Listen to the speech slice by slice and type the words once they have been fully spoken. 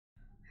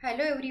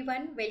Hello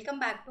everyone, welcome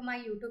back to my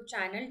YouTube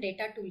channel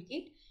Data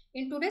Toolkit.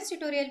 In today's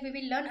tutorial, we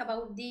will learn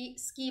about the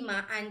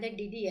schema and the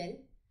DDL.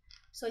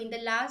 So in the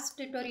last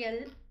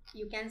tutorial,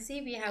 you can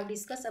see we have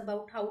discussed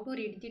about how to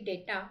read the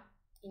data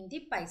in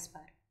the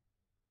PySpark.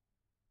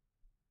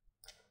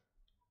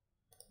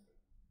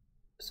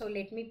 So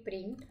let me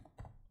print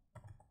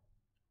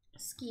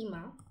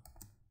schema.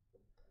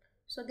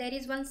 So there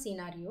is one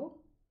scenario.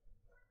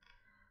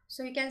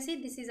 So you can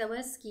see this is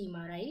our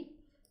schema, right?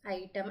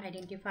 Item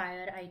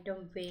identifier,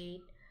 item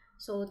weight.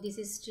 So this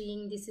is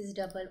string, this is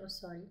double,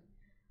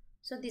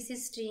 so this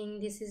is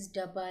string, this is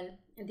double,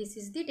 and this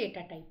is the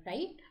data type,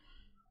 right?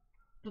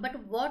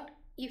 But what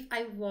if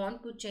I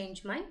want to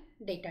change my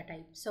data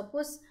type?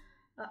 Suppose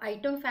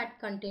item fat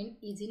content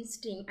is in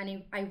string and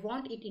if I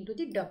want it into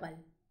the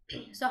double.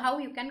 So how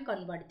you can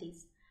convert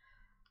this?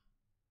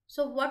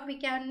 So what we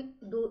can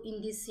do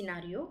in this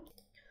scenario,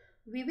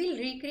 we will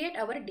recreate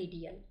our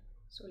DDL.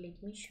 So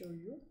let me show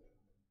you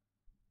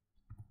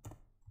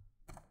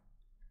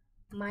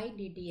my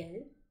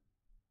DDL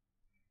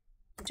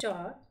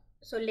chart.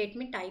 So let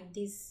me type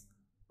this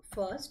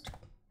first.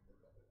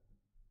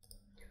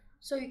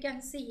 So you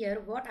can see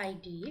here what I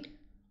did.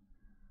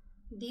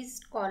 This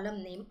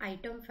column name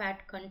item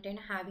fat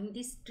content having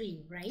this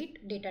string, right,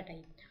 data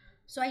type.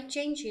 So I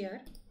change here,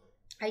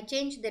 I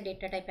change the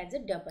data type as a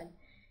double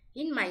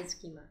in my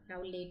schema.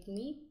 Now let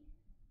me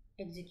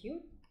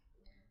execute.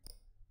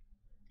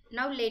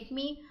 Now let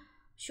me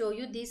show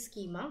you this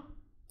schema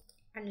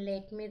and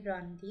let me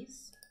run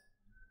this.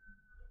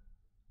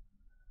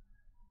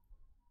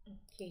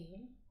 Okay,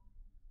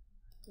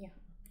 yeah,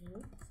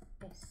 okay,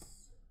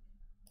 yes.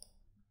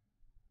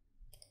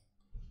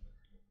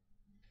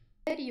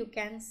 Here you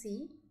can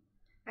see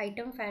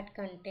item fat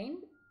content,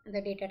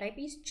 the data type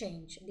is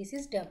changed. This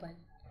is double.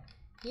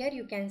 Here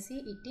you can see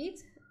it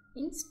is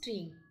in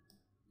string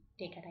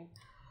data type.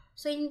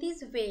 So in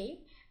this way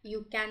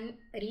you can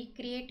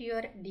recreate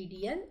your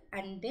DDL,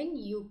 and then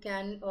you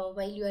can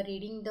while you are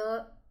reading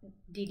the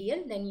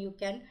DDL, then you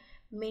can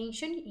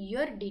mention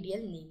your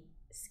DDL name,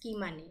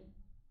 schema name.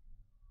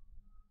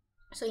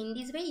 So in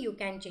this way you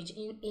can change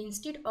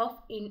instead of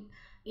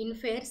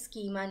infer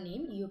schema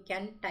name, you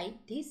can type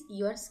this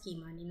your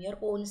schema name, your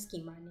own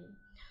schema name.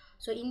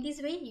 So in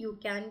this way you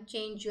can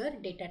change your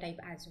data type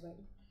as well.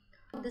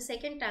 The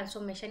second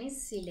transformation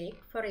is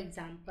select. For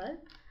example,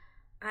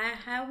 I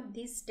have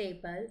this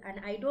table and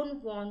I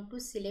don't want to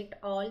select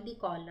all the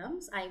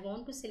columns. I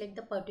want to select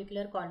the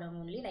particular column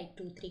only, like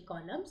 2-3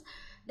 columns.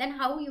 Then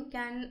how you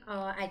can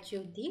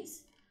achieve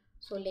this?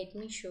 So let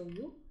me show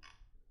you.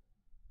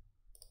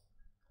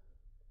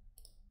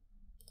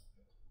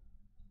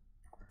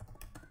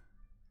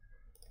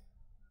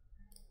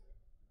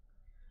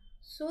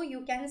 So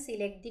you can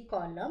select the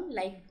column,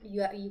 like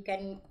you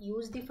can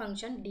use the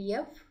function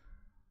df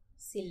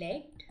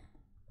select,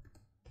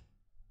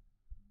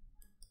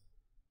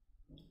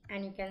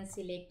 and you can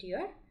select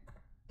your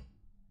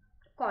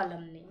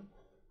column name.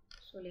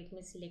 So let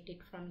me select it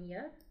from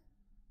here.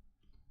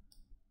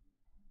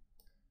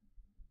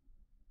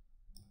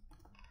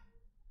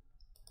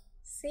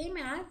 Same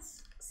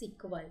as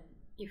SQL.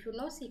 If you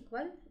know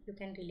SQL, you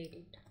can relate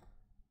it.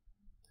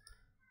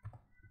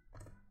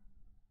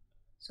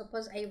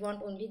 Suppose I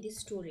want only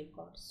these 2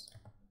 records.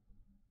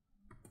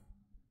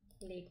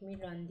 Let me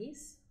run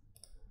this.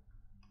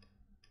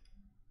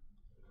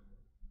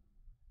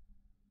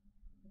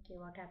 Okay,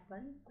 what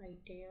happened?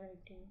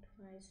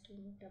 Identify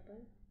string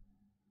double.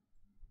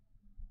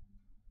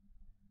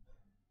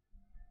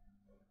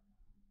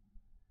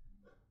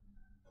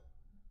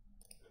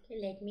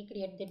 Okay, let me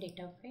create the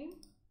data frame.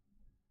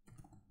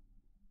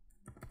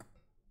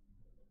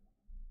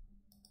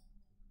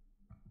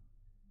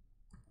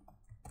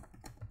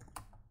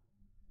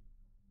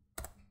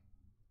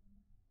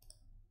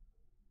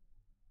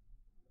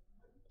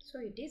 So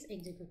it is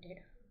executed,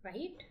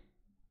 right?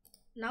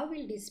 Now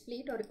we'll display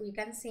it, or we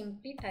can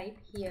simply type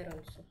here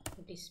also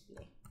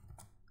display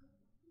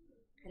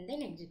and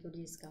then execute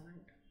this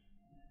command.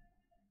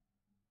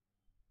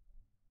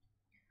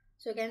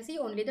 So you can see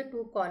only the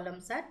 2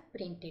 columns are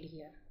printed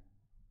here.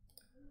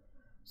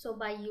 So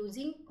by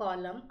using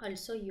column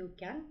also you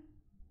can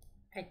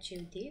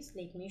achieve this.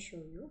 Let me show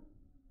you.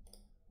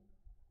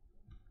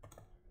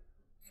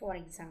 For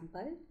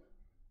example,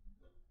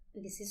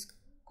 this is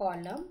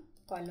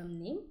column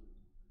name.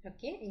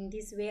 Okay, in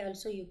this way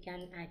also you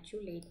can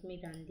achieve. Let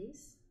me run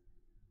this.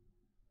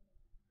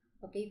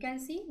 Okay, you can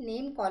see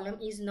name column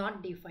is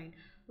not defined.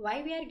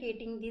 Why we are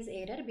getting this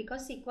error?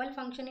 Because SQL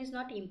function is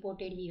not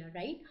imported here,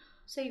 right?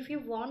 So if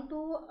you want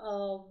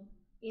to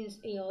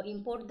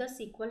import the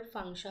SQL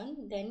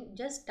function, then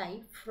just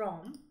type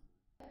from.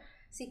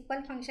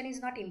 SQL function is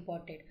not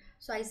imported,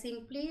 so I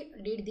simply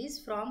did this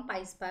from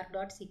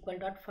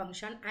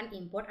PySpark.sql.function and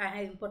import. I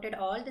have imported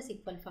all the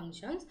SQL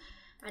functions,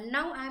 and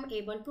now I am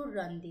able to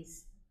run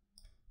this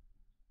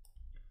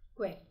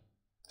query.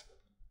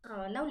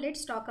 Now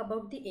let's talk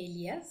about the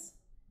alias.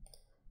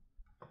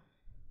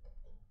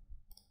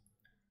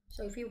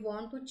 So if you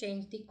want to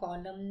change the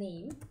column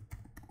name,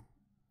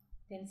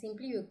 Then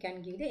simply you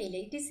can give the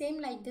alias. It is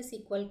same like the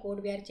SQL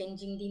code. We are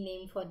changing the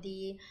name for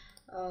the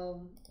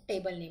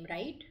table name,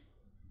 right?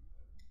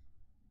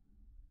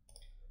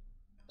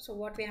 So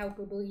what we have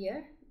to do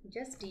here,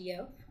 just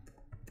df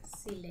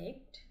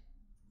select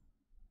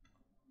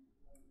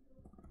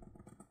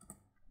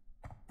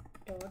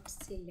dot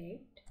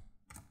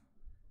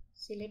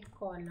select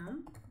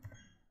column.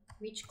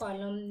 Which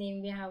column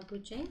name we have to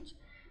change?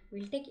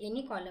 We'll take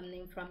any column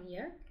name from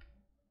here.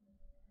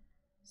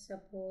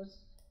 Suppose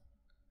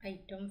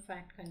item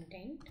fat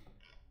content.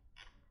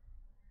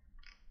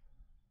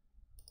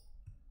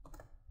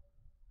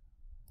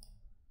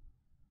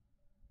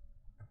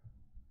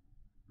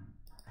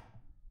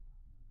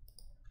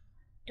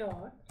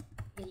 Dot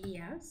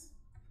alias,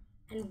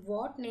 and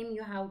what name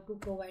you have to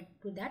provide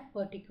to that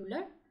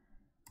particular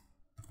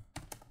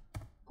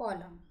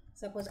column.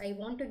 Suppose I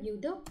want to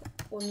give the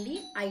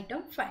only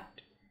item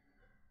fact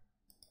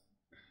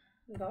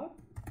dot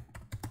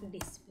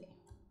display.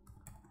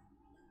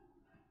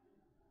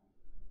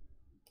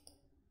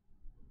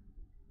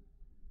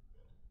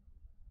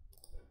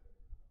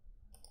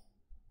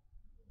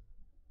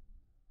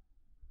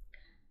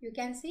 You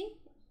can see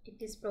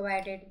it is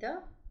provided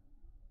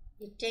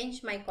it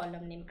changed my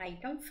column name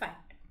item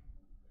fact.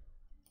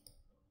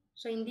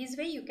 So in this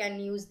way you can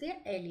use the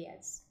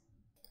alias.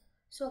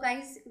 So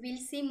guys, we'll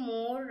see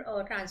more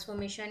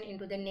transformation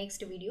into the next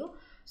video.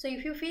 So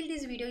if you feel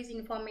this video is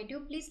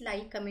informative, please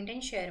like, comment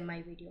and share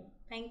my video.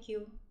 Thank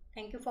you.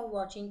 Thank you for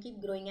watching.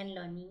 Keep growing and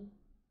learning.